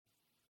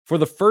For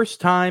the first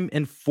time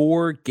in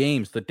 4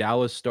 games, the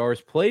Dallas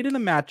Stars played in a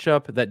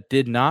matchup that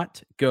did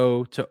not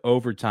go to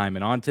overtime.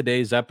 And on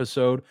today's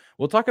episode,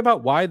 we'll talk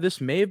about why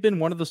this may have been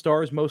one of the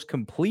Stars' most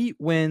complete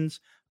wins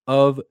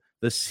of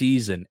the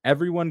season.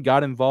 Everyone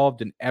got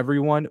involved and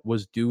everyone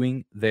was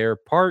doing their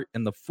part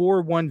in the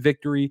 4-1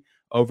 victory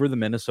over the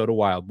Minnesota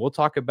Wild. We'll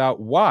talk about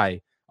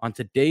why on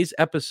today's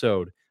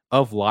episode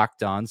of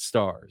Locked On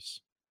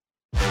Stars.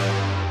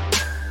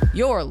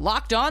 Your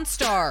Locked On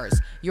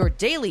Stars, your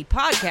daily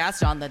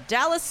podcast on the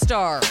Dallas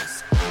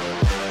Stars.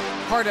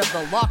 Part of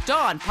the Locked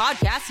On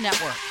Podcast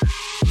Network.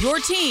 Your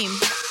team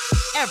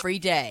every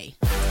day.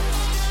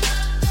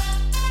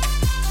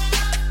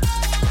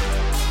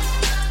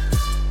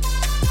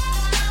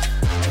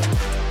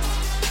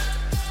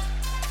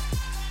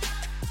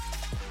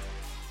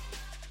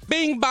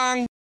 Bing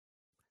bong.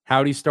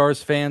 Howdy,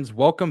 Stars fans.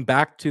 Welcome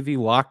back to the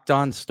Locked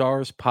On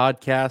Stars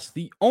podcast,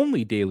 the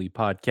only daily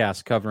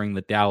podcast covering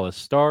the Dallas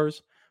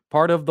Stars,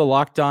 part of the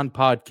Locked On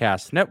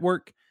Podcast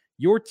Network,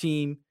 your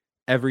team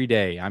every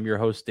day. I'm your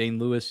host, Dane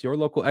Lewis, your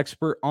local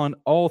expert on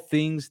all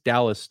things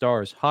Dallas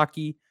Stars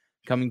hockey,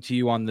 coming to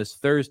you on this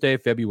Thursday,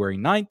 February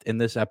 9th,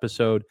 and this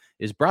episode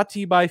is brought to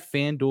you by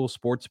FanDuel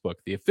Sportsbook,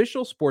 the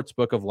official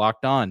sportsbook of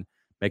Locked On.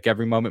 Make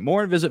every moment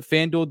more and visit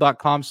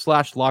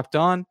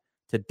FanDuel.com/LockedOn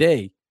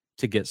today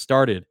to get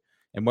started.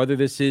 And whether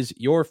this is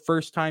your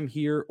first time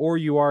here or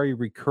you are a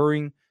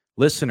recurring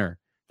listener,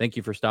 thank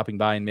you for stopping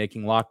by and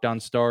making Locked On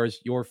Stars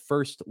your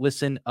first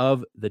listen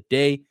of the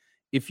day.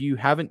 If you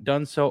haven't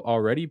done so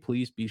already,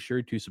 please be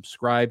sure to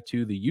subscribe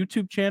to the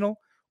YouTube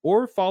channel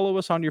or follow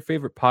us on your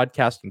favorite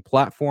podcasting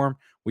platform.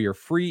 We are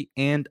free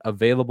and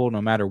available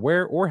no matter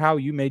where or how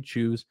you may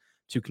choose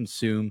to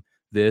consume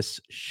this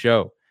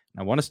show.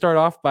 And I want to start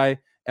off by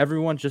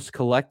everyone just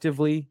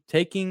collectively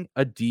taking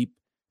a deep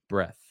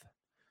breath.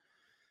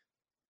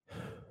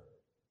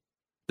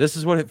 This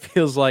is what it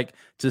feels like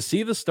to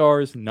see the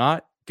Stars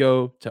not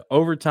go to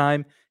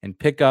overtime and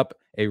pick up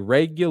a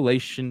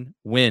regulation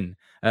win.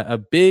 A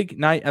big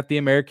night at the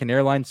American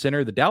Airlines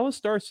Center. The Dallas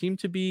Stars seem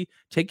to be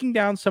taking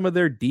down some of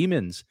their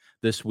demons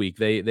this week.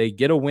 They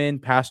get a win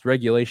past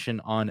regulation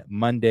on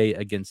Monday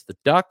against the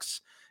Ducks.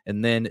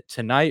 And then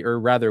tonight, or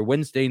rather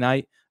Wednesday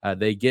night,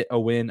 they get a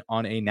win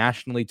on a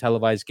nationally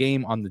televised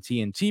game on the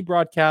TNT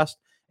broadcast.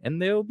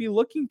 And they'll be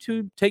looking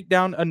to take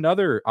down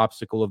another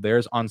obstacle of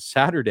theirs on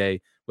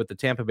Saturday with the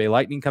Tampa Bay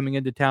Lightning coming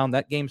into town.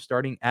 That game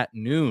starting at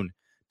noon.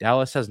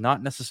 Dallas has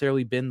not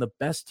necessarily been the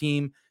best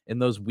team in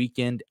those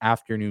weekend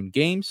afternoon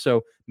games.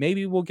 So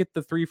maybe we'll get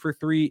the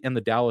 3-for-3 and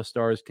the Dallas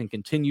Stars can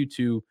continue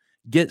to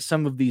get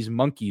some of these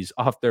monkeys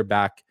off their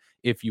back,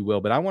 if you will.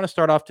 But I want to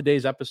start off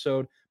today's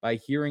episode by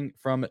hearing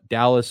from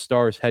Dallas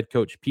Stars head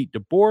coach Pete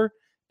DeBoer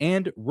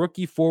and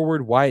rookie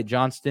forward Wyatt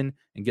Johnston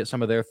and get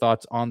some of their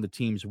thoughts on the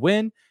team's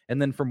win.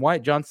 And then from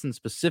Wyatt Johnston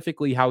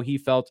specifically, how he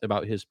felt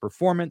about his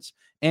performance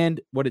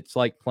and what it's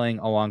like playing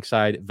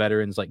alongside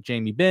veterans like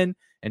Jamie Benn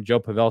and Joe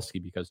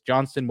Pavelski, because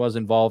Johnston was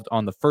involved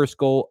on the first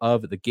goal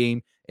of the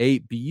game. A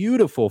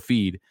beautiful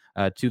feed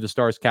to the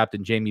Stars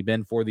captain Jamie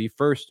Benn for the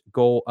first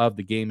goal of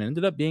the game. It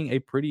ended up being a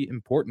pretty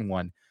important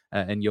one.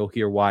 And you'll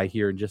hear why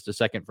here in just a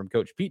second from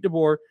Coach Pete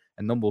DeBoer.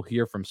 And then we'll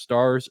hear from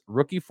Stars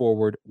rookie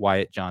forward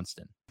Wyatt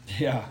Johnston.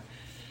 Yeah,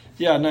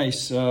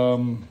 nice.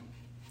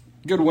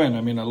 Good win.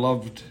 I mean, I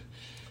loved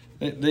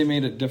they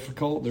made it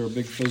difficult. They're a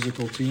big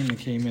physical team. They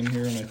came in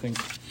here and I think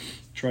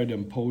tried to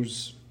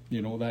impose,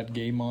 that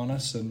game on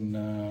us. And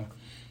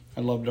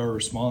I loved our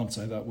response.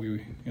 I thought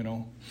we,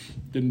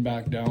 didn't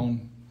back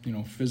down,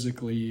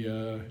 physically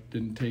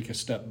didn't take a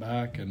step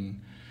back. And,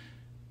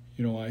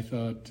 I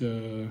thought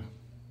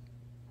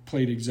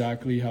played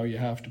exactly how you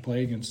have to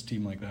play against a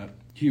team like that.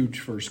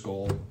 Huge first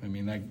goal. I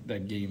mean,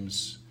 that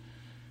game's,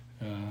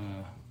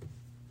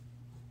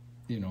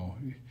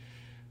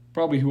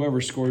 probably whoever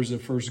scores the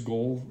first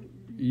goal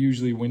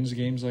usually wins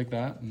games like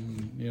that.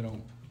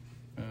 And,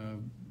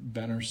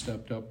 Benner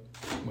stepped up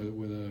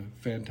with a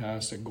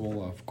fantastic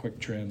goal off quick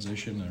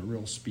transition, a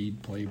real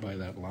speed play by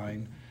that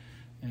line,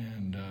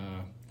 and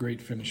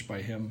great finish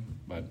by him.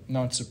 But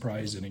not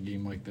surprised in a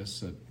game like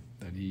this that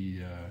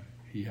he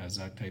has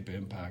that type of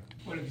impact.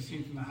 What have you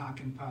seen from the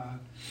Hakanpää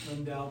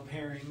Lindell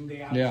pairing?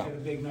 They obviously had a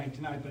big night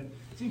tonight, but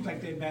it seems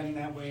like they've been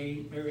that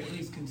way, or at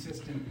least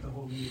consistent the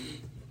whole year.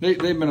 They've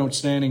been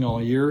outstanding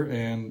all year,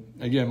 and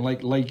again,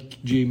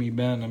 like Jamie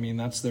Benn, I mean,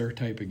 that's their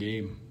type of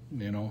game.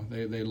 They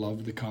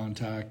love the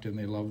contact and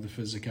they love the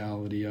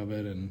physicality of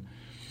it, and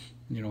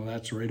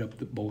that's right up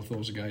both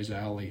those guys'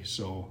 alley.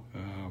 So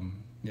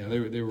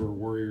they were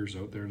warriors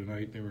out there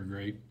tonight. They were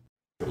great.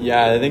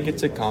 Yeah, I think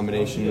it's a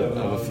combination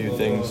of a few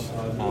things.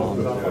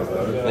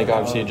 I think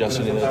obviously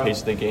adjusting to the pace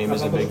of the game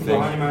is a big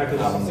thing.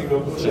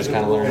 Just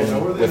kind of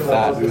learning with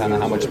that kind of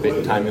how much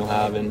time you'll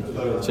have in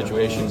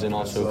situations, and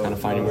also kind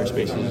of finding where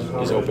space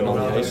is open on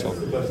the ice. So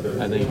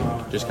I think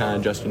just kind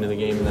of adjusting to the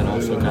game, and then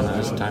also kind of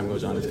as time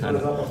goes on, it's kind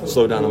of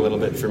slowed down a little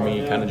bit for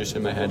me, kind of just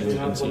in my head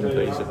and seeing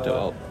plays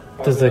develop.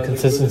 Does the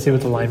consistency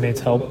with the line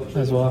mates help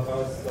as well?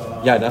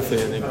 Yeah,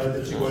 definitely. I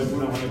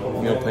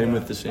think, playing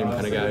with the same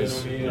kind of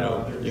guys, you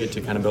get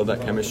to kind of build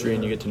that chemistry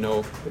and you get to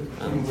know,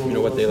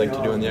 what they like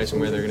to do on the ice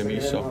and where they're going to be.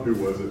 So,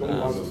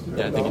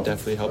 I think it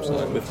definitely helps a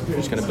lot with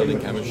just kind of building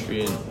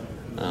chemistry and,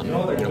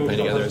 playing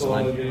together as a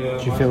line.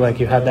 Did you feel like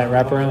you had that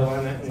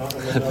wraparound?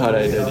 I thought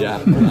I did,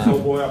 yeah.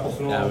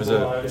 It was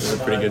a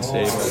pretty good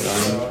save.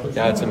 But,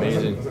 it's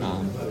amazing.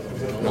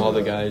 All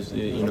the guys,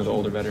 the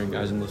older veteran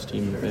guys in this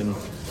team have been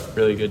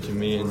really good to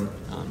me and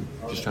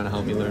just trying to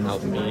help me learn,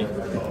 help me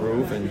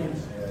improve. And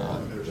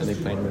I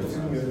think playing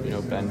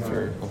with, Ben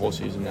for a whole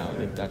season now, I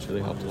think that's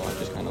really helped a lot,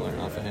 just kind of learn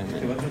off of him.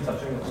 And,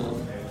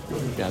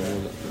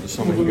 there's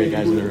so many great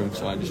guys in the room,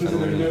 so I just try to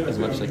learn as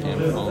much as I can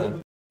from all of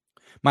them.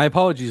 My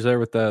apologies there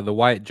with the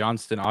Wyatt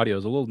Johnston audio. It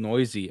was a little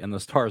noisy in the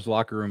Stars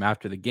locker room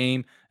after the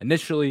game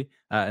initially,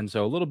 and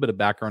so a little bit of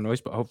background noise,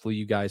 but hopefully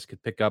you guys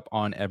could pick up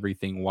on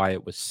everything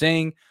Wyatt was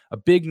saying. A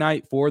big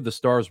night for the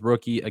Stars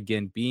rookie,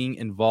 again, being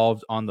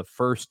involved on the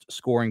first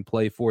scoring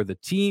play for the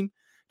team.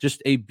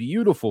 Just a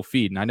beautiful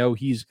feed, and I know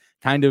he's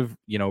kind of,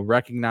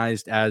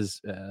 recognized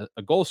as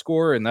a goal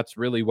scorer, and that's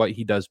really what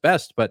he does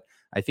best, but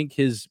I think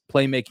his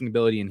playmaking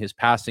ability and his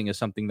passing is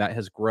something that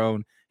has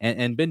grown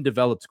and been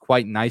developed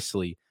quite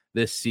nicely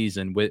this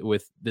season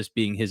with this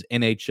being his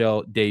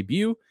NHL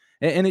debut.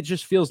 And it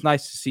just feels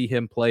nice to see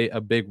him play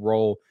a big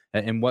role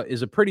in what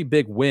is a pretty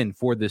big win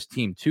for this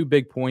team. 2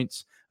 big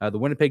points. The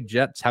Winnipeg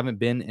Jets haven't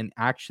been in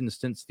action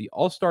since the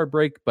All-Star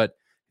break, but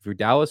if you're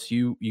Dallas,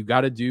 you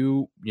got to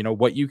do,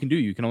 what you can do.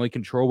 You can only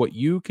control what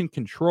you can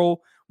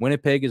control.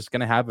 Winnipeg is going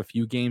to have a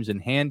few games in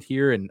hand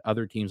here and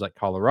other teams like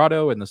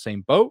Colorado in the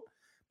same boat.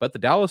 But the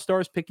Dallas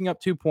Stars picking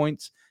up 2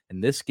 points in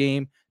this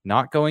game,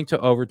 not going to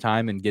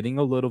overtime and getting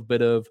a little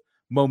bit of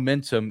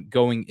momentum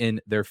going in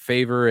their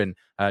favor. And,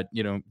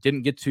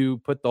 didn't get to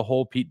put the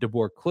whole Pete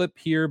DeBoer clip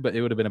here, but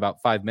it would have been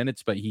about 5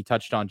 minutes. But he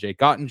touched on Jake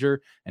Oettinger,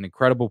 an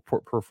incredible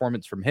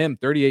performance from him,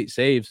 38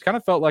 saves. Kind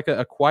of felt like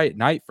a quiet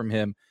night from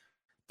him.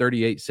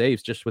 38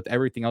 saves just with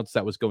everything else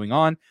that was going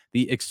on.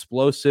 The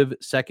explosive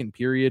second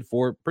period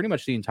for pretty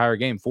much the entire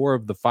game. 4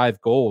 of the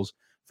 5 goals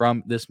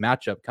from this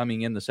matchup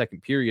coming in the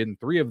second period, and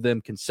 3 of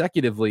them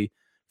consecutively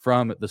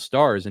from the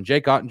Stars. And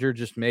Jake Oettinger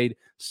just made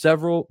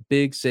several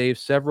big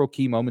saves, several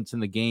key moments in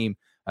the game.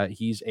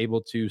 He's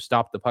able to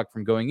stop the puck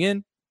from going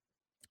in.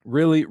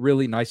 Really,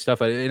 really nice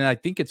stuff. And I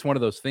think it's one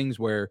of those things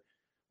where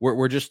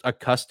we're just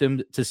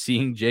accustomed to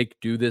seeing Jake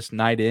do this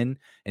night in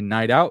and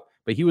night out,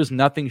 but he was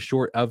nothing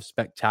short of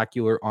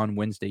spectacular on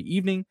Wednesday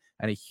evening,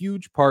 and a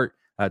huge part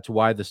to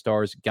why the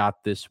Stars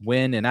got this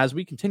win. And as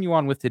we continue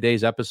on with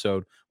today's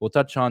episode, we'll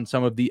touch on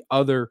some of the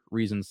other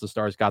reasons the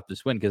Stars got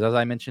this win, because as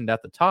I mentioned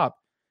at the top,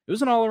 it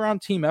was an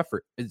all-around team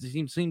effort. It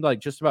seemed like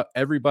just about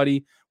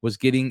everybody was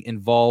getting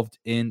involved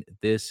in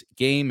this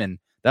game, and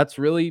that's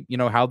really,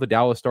 how the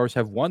Dallas Stars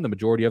have won the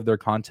majority of their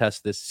contests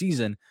this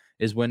season,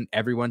 is when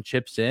everyone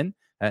chips in.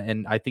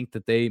 And I think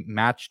that they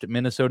matched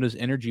Minnesota's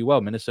energy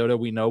well. Minnesota,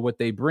 we know what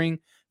they bring.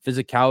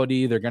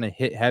 Physicality, they're going to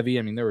hit heavy.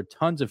 I mean, there were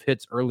tons of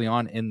hits early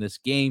on in this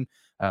game.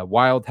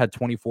 Wild had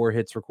 24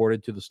 hits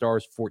recorded to the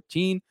Stars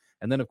 14.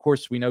 And then, of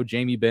course, we know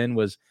Jamie Benn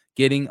was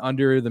getting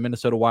under the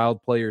Minnesota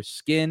Wild players'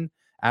 skin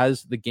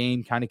as the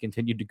game kind of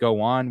continued to go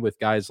on with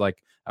guys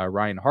like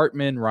Ryan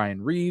Hartman,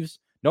 Ryan Reeves.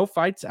 No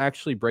fights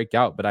actually break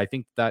out, but I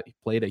think that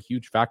played a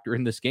huge factor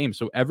in this game.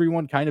 So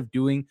everyone kind of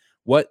doing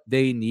what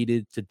they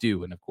needed to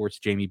do. And of course,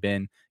 Jamie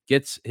Benn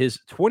gets his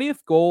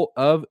 20th goal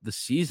of the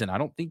season. I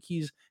don't think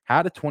he's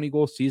had a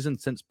 20-goal season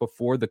since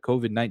before the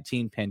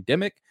COVID-19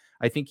 pandemic.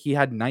 I think he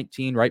had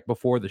 19 right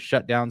before the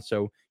shutdown.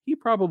 So he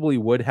probably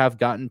would have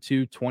gotten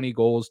to 20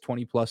 goals,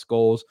 20-plus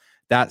goals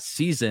that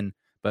season.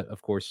 But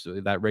of course,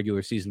 that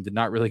regular season did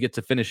not really get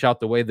to finish out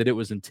the way that it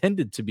was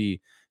intended to be.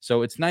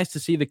 So it's nice to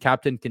see the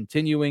captain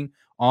continuing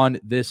on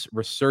this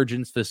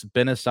resurgence, this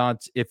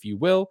renaissance, if you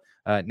will,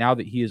 now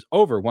that he is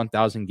over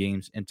 1,000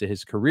 games into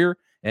his career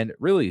and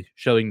really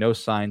showing no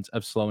signs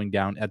of slowing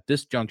down at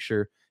this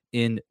juncture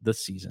in the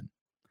season.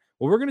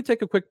 Well, we're going to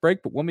take a quick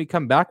break, but when we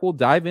come back, we'll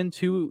dive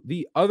into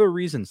the other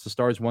reasons the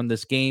Stars won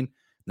this game.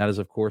 And that is,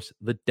 of course,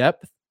 the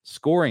depth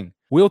scoring.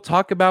 We'll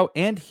talk about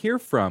and hear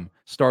from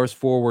Stars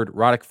forward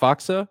Radek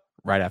Faksa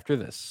right after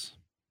this.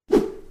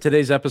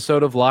 Today's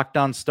episode of Locked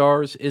On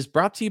Stars is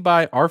brought to you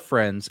by our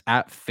friends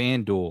at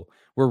FanDuel.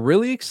 We're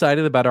really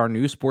excited about our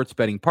new sports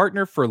betting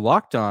partner for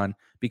Locked On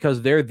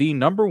because they're the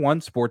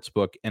 #1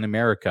 sportsbook in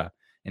America.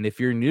 And if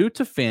you're new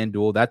to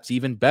FanDuel, that's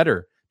even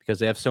better because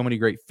they have so many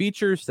great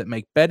features that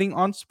make betting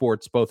on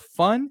sports both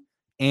fun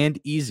and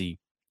easy.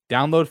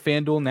 Download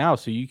FanDuel now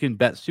so you can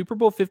bet Super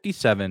Bowl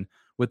 57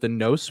 with a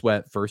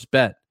no-sweat first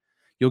bet.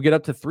 You'll get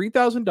up to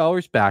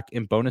 $3,000 back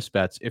in bonus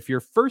bets if your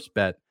first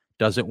bet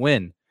doesn't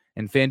win.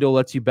 And FanDuel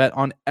lets you bet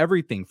on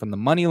everything from the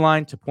money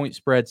line to point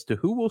spreads to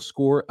who will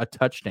score a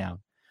touchdown.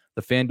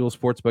 The FanDuel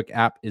Sportsbook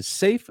app is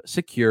safe,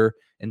 secure,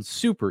 and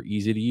super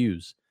easy to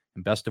use.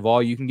 And best of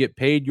all, you can get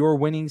paid your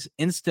winnings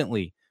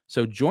instantly.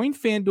 So join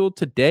FanDuel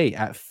today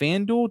at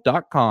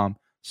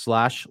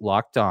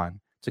FanDuel.com/lockedon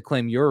to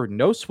claim your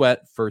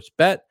no-sweat first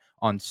bet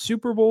on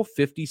Super Bowl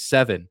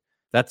 57.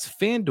 That's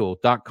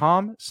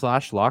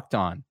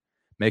FanDuel.com/lockedon.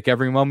 Make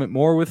every moment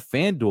more with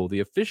FanDuel, the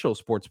official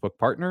sportsbook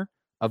partner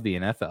of the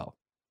NFL.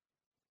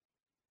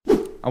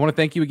 I want to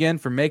thank you again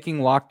for making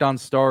Locked On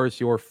Stars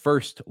your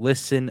first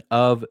listen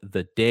of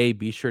the day.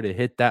 Be sure to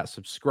hit that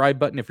subscribe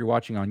button if you're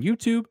watching on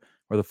YouTube,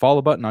 or the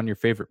follow button on your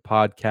favorite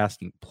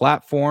podcasting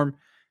platform.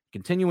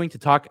 Continuing to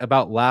talk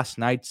about last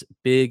night's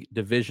big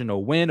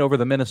divisional win over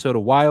the Minnesota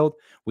Wild.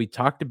 We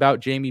talked about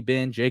Jamie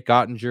Benn, Jake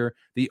Oettinger,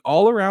 the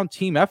all-around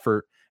team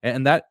effort,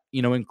 and that,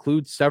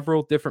 includes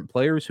several different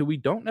players who we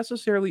don't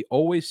necessarily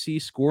always see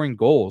scoring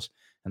goals.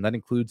 And that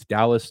includes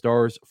Dallas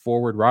Stars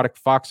forward Radek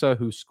Faksa,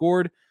 who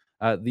scored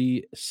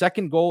the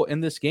second goal in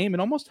this game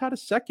and almost had a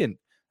second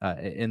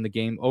in the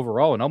game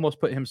overall, and almost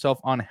put himself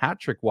on hat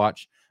trick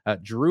watch.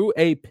 Drew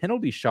a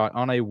penalty shot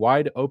on a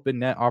wide open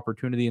net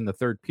opportunity in the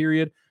third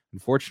period.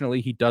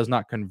 Unfortunately, he does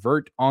not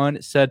convert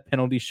on said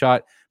penalty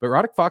shot. But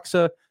Radek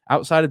Faksa,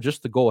 outside of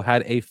just the goal,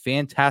 had a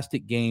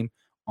fantastic game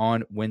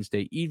on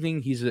Wednesday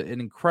evening. He's an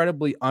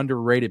incredibly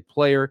underrated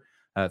player.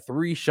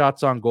 3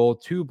 shots on goal,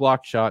 2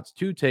 blocked shots,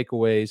 2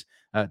 takeaways,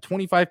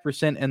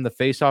 25% in the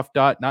faceoff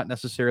dot. Not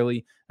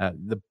necessarily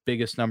the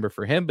biggest number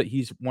for him, but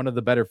he's one of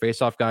the better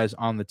faceoff guys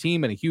on the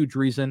team, and a huge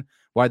reason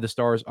why the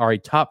Stars are a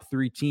top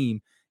 3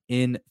 team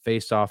in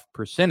faceoff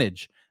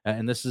percentage.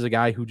 And this is a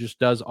guy who just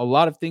does a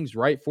lot of things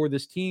right for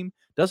this team.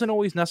 Doesn't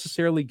always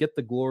necessarily get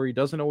the glory,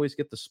 doesn't always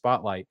get the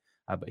spotlight,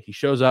 but he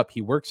shows up, he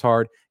works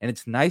hard, and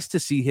it's nice to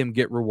see him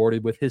get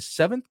rewarded with his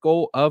 7th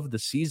goal of the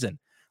season.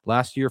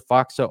 Last year,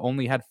 Faksa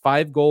only had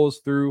 5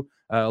 goals through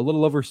a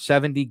little over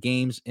 70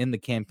 games in the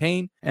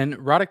campaign. And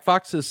Radek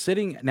Faksa is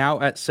sitting now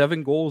at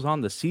 7 goals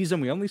on the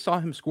season. We only saw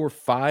him score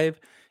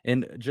 5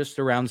 in just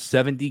around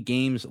 70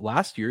 games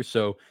last year.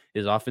 So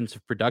his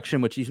offensive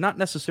production, which he's not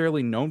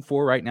necessarily known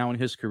for right now in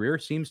his career,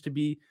 seems to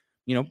be,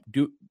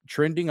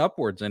 trending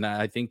upwards. And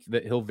I think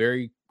that he'll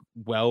very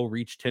well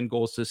reach 10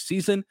 goals this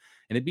season.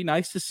 And it'd be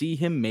nice to see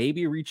him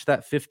maybe reach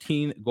that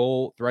 15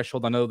 goal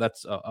threshold. I know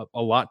that's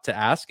a lot to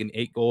ask, and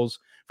 8 goals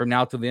from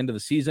now to the end of the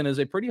season is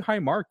a pretty high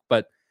mark,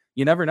 but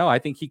you never know. I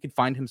think he could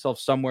find himself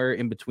somewhere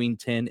in between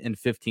 10 and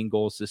 15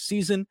 goals this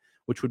season,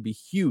 which would be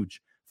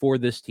huge for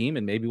this team.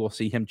 And maybe we'll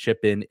see him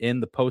chip in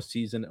the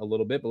postseason a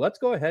little bit. But let's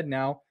go ahead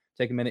now,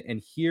 take a minute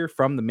and hear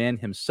from the man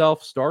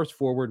himself, Stars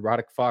forward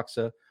Radek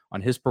Faksa,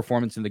 on his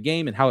performance in the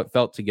game and how it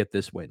felt to get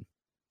this win.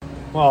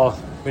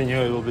 Well, we knew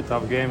it will be a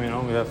tough game. We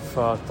have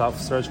a tough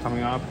stretch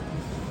coming up,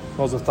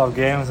 lots of tough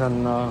games,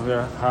 and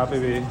we're happy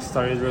we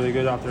started really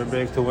good after a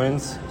break, 2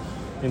 wins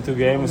in 2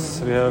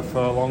 games. We have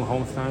a long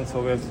home stand,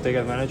 so we have to take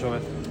advantage of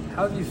it.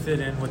 How do you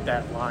fit in with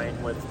that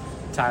line with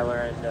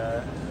Tyler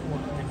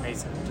and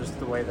Mason, just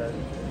the way that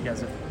you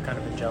guys have kind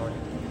of been gelling?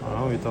 I don't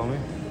know, you tell me.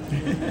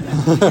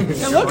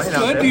 It looks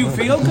good. Do you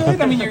feel good?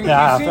 I mean, you seem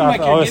like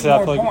you're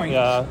getting more points.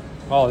 Yeah,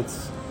 well,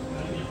 it's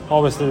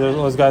obviously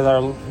those guys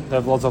they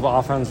have lots of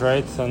offense,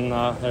 right? And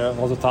they're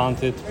also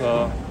talented.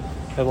 They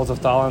have lots of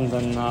talent,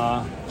 and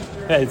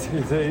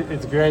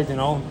it's great,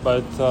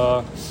 But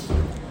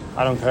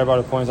I don't care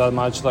about the points that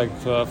much.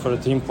 For the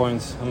team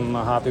points, I'm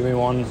happy we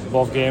won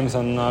both games,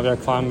 and we're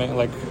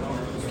climbing,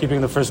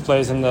 keeping the first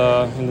place in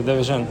the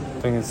division.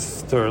 I think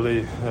it's too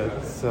early.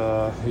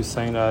 He's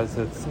saying that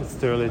it's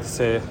too early to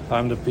say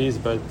I'm the piece,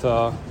 but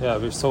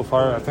so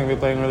far I think we're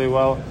playing really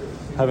well,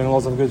 having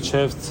lots of good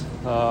shifts.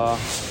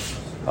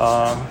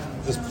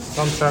 Just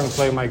I'm trying to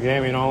play my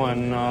game,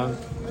 and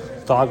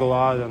talk a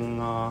lot,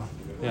 and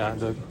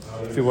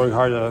if you work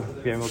hard, the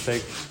game will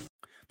take.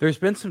 There's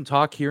been some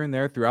talk here and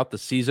there throughout the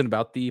season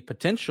about the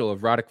potential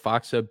of Radek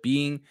Faksa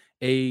being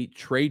a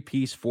trade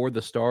piece for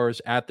the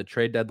Stars at the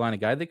trade deadline, a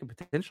guy they could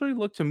potentially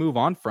look to move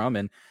on from.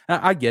 And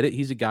I get it.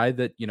 He's a guy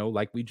that,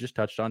 like we just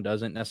touched on,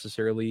 doesn't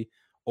necessarily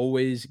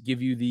always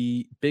give you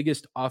the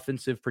biggest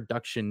offensive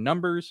production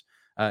numbers.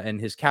 And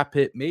his cap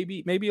hit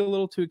maybe a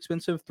little too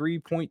expensive,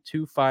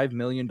 $3.25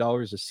 million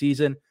a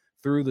season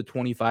through the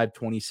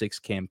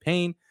 25-26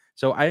 campaign.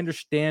 So I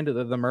understand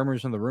the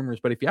murmurs and the rumors,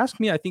 but if you ask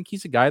me, I think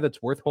he's a guy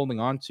that's worth holding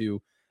on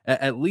to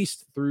at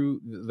least through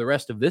the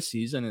rest of this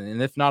season,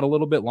 and if not a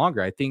little bit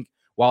longer. I think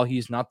while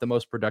he's not the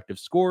most productive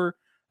scorer,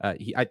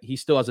 he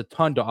still has a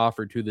ton to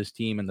offer to this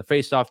team in the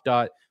faceoff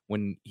dot.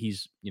 When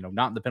he's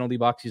not in the penalty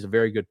box, he's a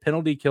very good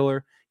penalty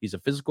killer. He's a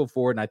physical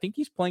forward, and I think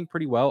he's playing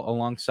pretty well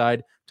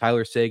alongside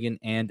Tyler Seguin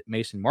and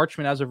Mason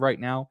Marchment as of right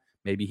now.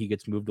 Maybe he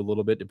gets moved a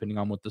little bit depending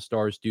on what the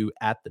Stars do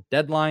at the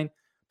deadline.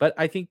 But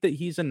I think that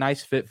he's a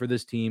nice fit for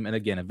this team. And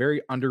again, a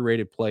very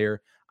underrated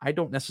player. I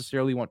don't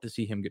necessarily want to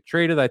see him get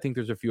traded. I think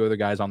there's a few other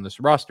guys on this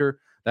roster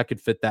that could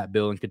fit that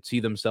bill and could see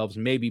themselves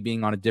maybe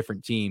being on a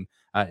different team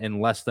in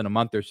less than a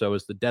month or so,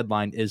 as the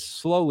deadline is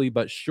slowly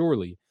but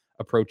surely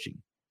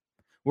approaching.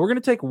 We're going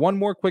to take one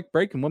more quick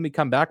break. And when we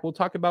come back, we'll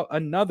talk about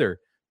another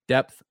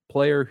depth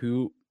player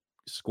who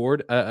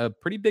scored a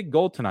pretty big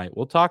goal tonight.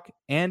 We'll talk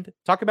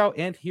about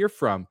and hear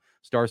from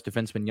Stars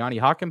defenseman Jani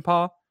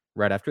Hakanpää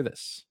right after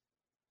this.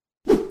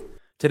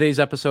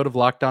 Today's episode of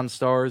Locked On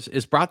Stars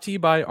is brought to you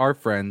by our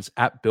friends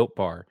at Built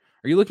Bar.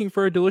 Are you looking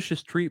for a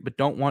delicious treat but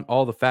don't want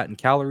all the fat and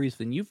calories?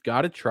 Then you've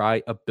got to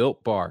try a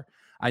Built Bar.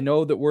 I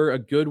know that we're a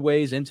good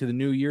ways into the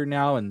new year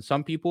now, and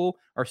some people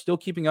are still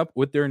keeping up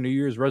with their New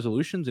Year's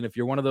resolutions. And if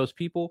you're one of those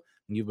people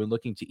and you've been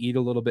looking to eat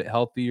a little bit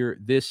healthier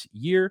this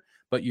year,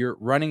 but you're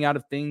running out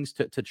of things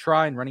to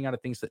try and running out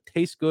of things that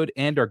taste good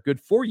and are good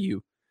for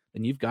you,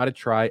 then you've got to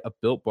try a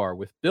Built Bar.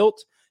 With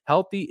Built,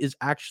 healthy is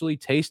actually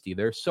tasty.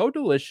 They're so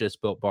delicious,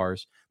 Built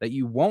Bars, that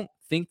you won't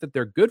think that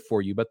they're good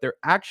for you, but they're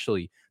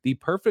actually the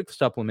perfect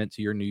supplement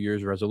to your New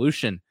Year's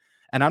resolution.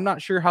 And I'm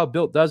not sure how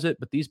Built does it,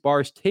 but these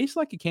bars taste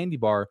like a candy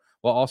bar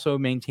while also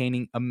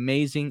maintaining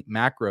amazing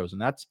macros.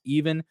 And that's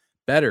even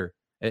better,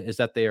 is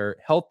that they are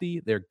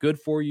healthy, they're good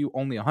for you,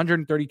 only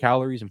 130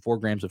 calories and 4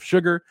 grams of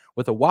sugar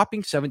with a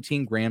whopping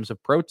 17 grams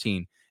of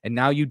protein. And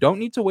now you don't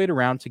need to wait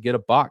around to get a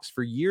box.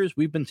 For years,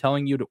 we've been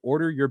telling you to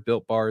order your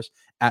Built Bars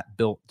at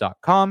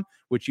Built.com,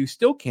 which you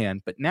still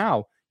can, but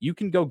now you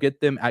can go get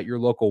them at your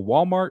local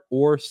Walmart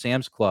or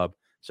Sam's Club.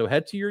 So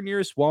head to your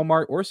nearest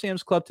Walmart or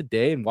Sam's Club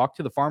today and walk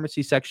to the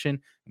pharmacy section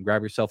and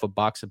grab yourself a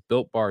box of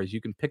Built Bars. You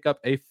can pick up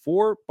a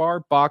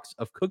 4-bar box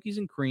of cookies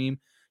and cream,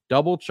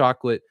 double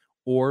chocolate,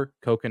 or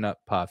coconut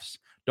puffs.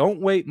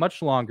 Don't wait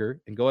much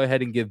longer and go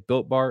ahead and give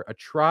Built Bar a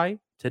try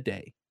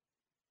today.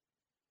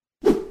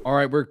 All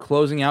right, we're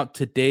closing out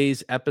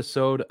today's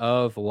episode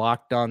of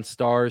Locked On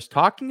Stars,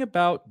 talking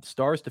about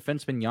Stars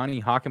defenseman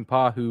Jani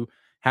Hakanpää, who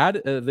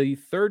had the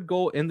third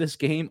goal in this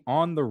game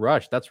on the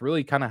rush. That's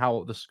really kind of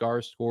how the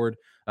Stars scored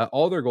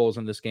all their goals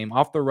in this game,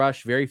 off the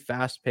rush, very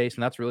fast pace,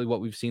 and that's really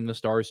what we've seen the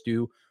Stars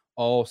do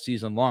all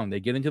season long. They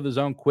get into the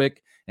zone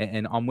quick,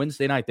 and on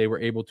Wednesday night, they were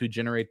able to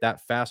generate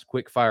that fast,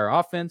 quick-fire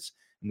offense,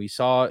 and we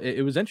saw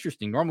it was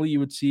interesting. Normally, you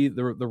would see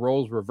the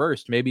roles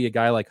reversed. Maybe a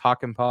guy like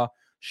Hakanpää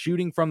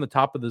shooting from the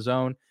top of the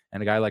zone,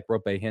 and a guy like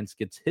Roope Hintz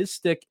gets his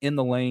stick in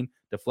the lane,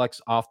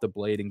 deflects off the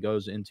blade, and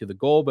goes into the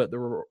goal. But the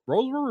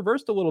roles were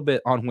reversed a little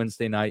bit on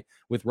Wednesday night,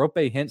 with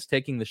Roope Hintz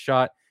taking the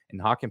shot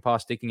and Hakanpää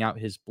sticking out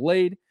his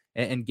blade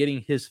and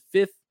getting his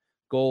 5th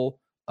goal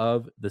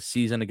of the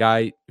season. A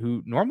guy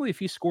who normally, if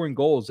he's scoring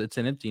goals, it's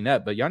an empty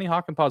net. But Jani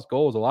Hakanpää's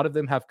goals, a lot of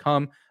them have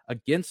come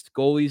against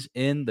goalies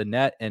in the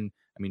net. And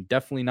I mean,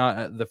 definitely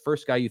not the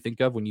first guy you think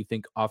of when you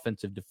think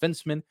offensive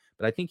defenseman,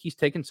 but I think he's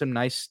taken some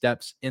nice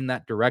steps in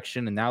that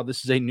direction. And now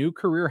this is a new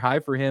career high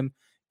for him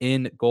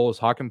in goals.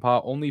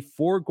 Hakanpää only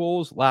 4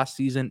 goals last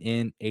season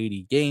in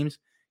 80 games.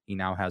 He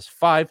now has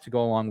 5 to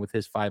go along with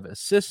his 5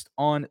 assists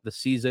on the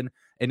season,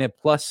 and a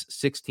plus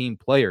 16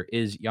 player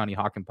is Jani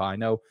Hakanpää. I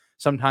know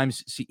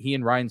sometimes he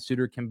and Ryan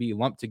Suter can be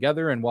lumped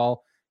together, and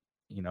while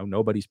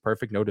nobody's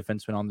perfect, no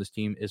defenseman on this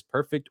team is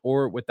perfect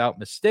or without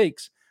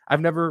mistakes,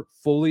 I've never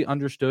fully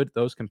understood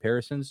those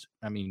comparisons.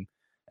 I mean,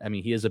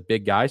 he is a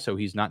big guy, so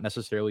he's not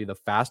necessarily the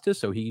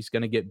fastest, so he's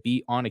going to get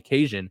beat on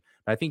occasion.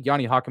 But I think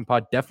Jani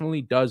Hakanpää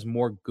definitely does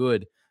more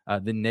good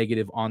than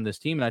negative on this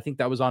team, and I think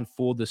that was on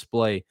full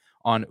display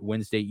on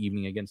Wednesday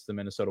evening against the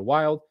Minnesota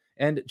Wild.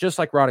 And just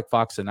like Radek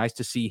Faksa, nice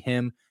to see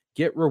him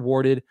get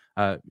rewarded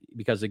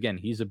because, again,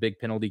 he's a big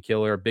penalty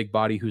killer, a big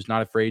body who's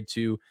not afraid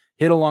to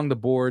hit along the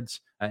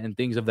boards and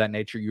things of that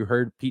nature. You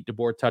heard Pete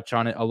DeBoer touch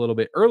on it a little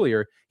bit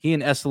earlier. He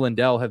and Esa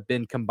Lindell have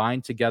been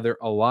combined together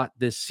a lot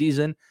this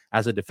season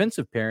as a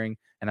defensive pairing,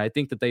 and I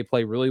think that they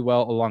play really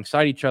well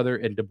alongside each other.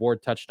 And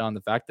DeBoer touched on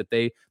the fact that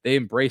they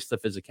embrace the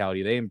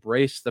physicality. They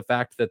embrace the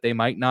fact that they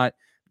might not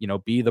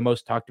be the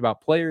most talked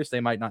about players. They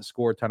might not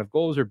score a ton of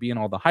goals or be in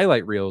all the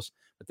highlight reels,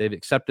 but they've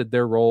accepted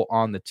their role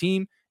on the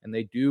team, and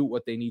they do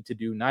what they need to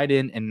do night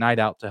in and night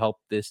out to help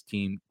this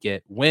team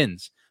get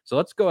wins. So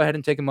let's go ahead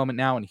and take a moment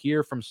now and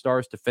hear from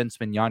Stars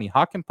defenseman Jani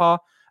Hakanpää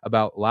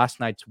about last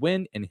night's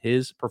win and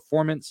his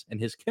performance and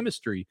his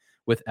chemistry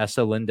with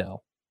Esa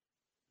Lindell.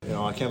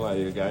 I can't lie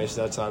to you guys.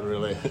 That's not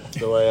really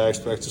the way I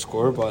expect to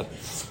score, but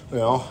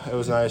it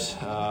was nice.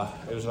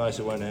 It was nice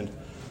it went in.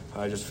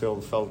 I just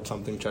felt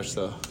something touch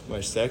my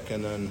stick,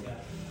 and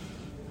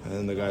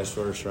then the guys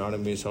sort of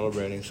surrounded me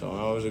celebrating. So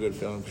it was a good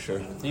feeling for sure.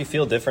 Do you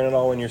feel different at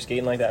all when you're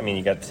skating like that? I mean,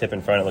 you got the tip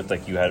in front. It looked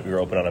like you were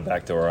open on a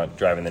back door,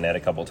 driving the net a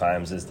couple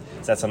times. Is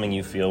that something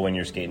you feel when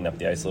you're skating up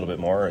the ice a little bit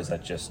more, or is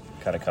that just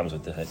kind of comes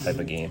with the type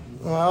of game?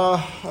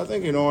 I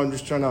think I'm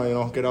just trying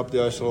to get up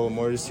the ice a little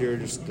more this year.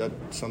 Just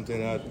that's something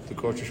that the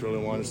coaches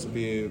really want us to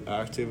be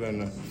active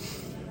and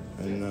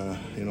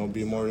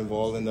be more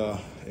involved in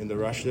the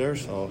rush there.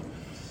 So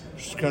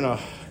just kind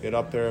of get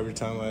up there every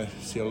time I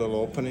see a little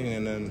opening,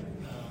 and then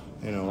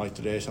like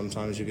today,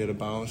 sometimes you get a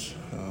bounce.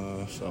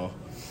 So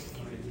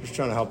just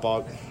trying to help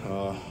out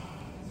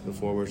the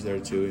forwards there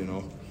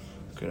too,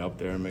 get up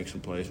there and make some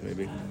plays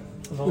maybe.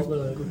 Of all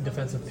the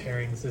defensive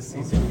pairings this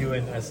season, you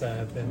and Esa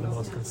have been the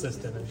most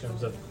consistent in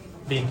terms of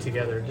being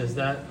together. Does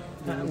that,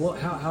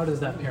 how does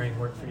that pairing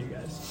work for you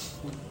guys?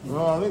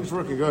 Well, I think it's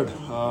working good.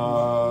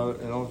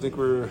 I think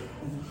we're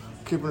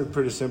keeping it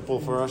pretty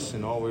simple for us.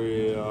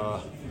 We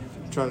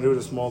trying to do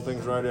the small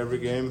things right every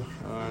game.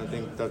 I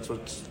think that's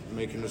what's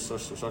making us so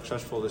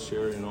successful this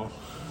year,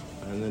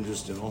 and then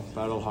just,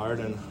 battle hard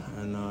and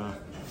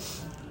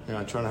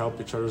trying to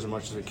help each other as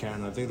much as we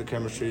can. I think the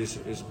chemistry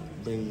is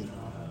been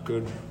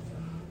good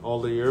all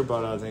the year,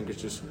 but I think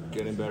it's just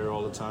getting better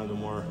all the time, the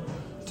more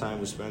time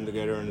we spend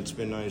together, and it's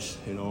been nice,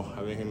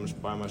 having him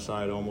by my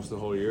side almost the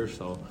whole year,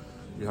 so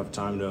you have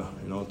time to,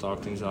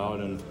 talk things out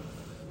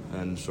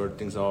and sort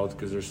things out,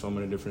 because there's so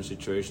many different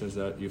situations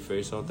that you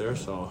face out there,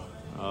 so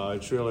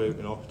it's really,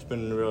 it's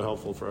been really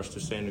helpful for us to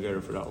stay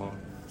together for that long.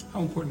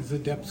 How important is the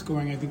depth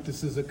scoring? I think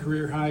this is a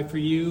career high for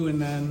you,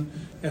 and then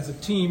as a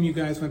team, you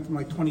guys went from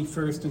like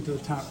 21st into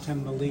the top 10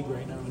 in the league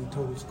right now in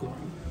total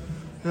scoring.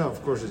 Yeah,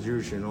 of course it's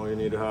huge. You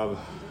need to have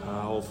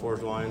all four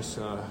lines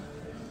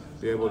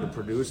be able to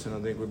produce, and I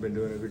think we've been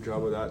doing a good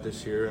job of that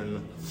this year,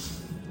 and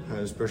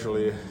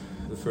especially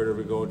the further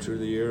we go through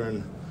the year,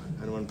 and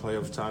when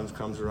playoff times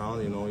comes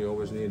around, you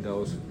always need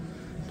those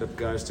depth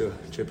guys to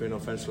chip in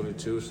offensively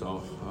too.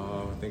 So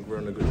I think we're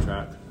on a good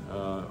track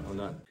on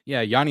that.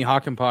 Yeah, Yanni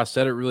Hakanpää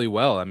said it really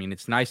well. I mean,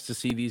 it's nice to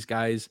see these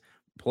guys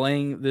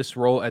playing this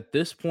role at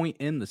this point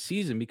in the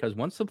season, because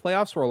once the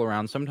playoffs roll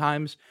around,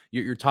 sometimes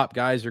your top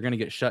guys are going to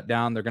get shut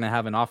down. They're going to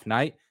have an off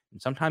night. And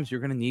sometimes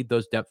you're going to need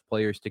those depth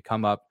players to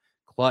come up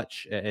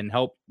clutch and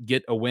help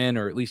get a win,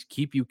 or at least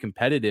keep you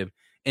competitive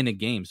in a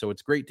game. So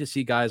it's great to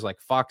see guys like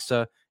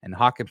Faksa and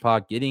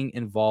Hakanpää getting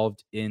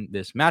involved in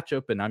this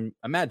matchup. And I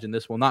imagine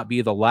this will not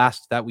be the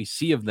last that we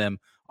see of them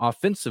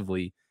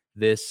offensively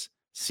this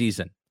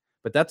season.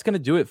 But that's going to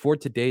do it for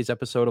today's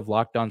episode of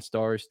Locked On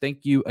Stars.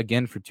 Thank you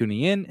again for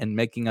tuning in and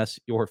making us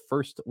your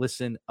first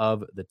listen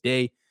of the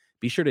day.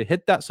 Be sure to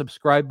hit that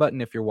subscribe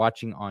button if you're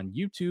watching on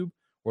YouTube,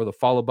 or the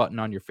follow button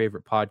on your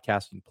favorite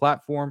podcasting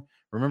platform.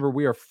 Remember,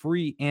 we are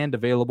free and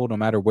available no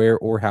matter where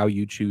or how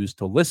you choose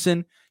to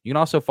listen. You can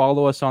also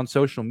follow us on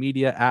social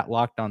media at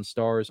Locked On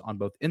Stars on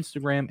both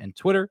Instagram and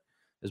Twitter,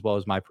 as well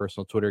as my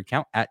personal Twitter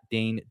account at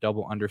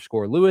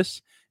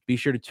Dane_Lewis. Be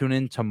sure to tune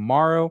in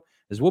tomorrow,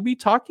 as we'll be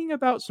talking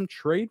about some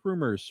trade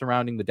rumors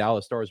surrounding the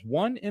Dallas Stars.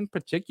 One in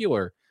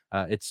particular,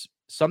 it's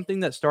something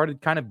that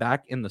started kind of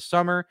back in the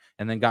summer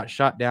and then got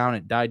shot down.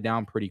 It died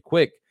down pretty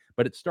quick,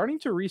 but it's starting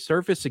to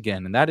resurface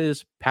again, and that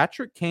is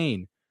Patrick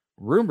Kane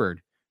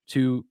rumored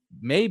to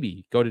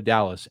maybe go to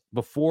Dallas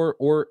before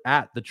or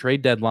at the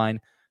trade deadline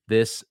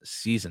this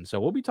season. So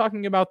we'll be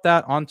talking about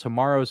that on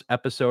tomorrow's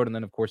episode, and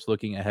then, of course,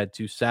 looking ahead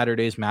to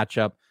Saturday's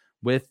matchup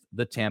with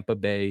the Tampa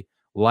Bay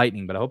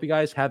Lightning. But I hope you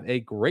guys have a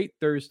great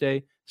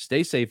Thursday.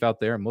 Stay safe out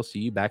there, and we'll see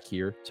you back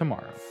here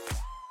tomorrow.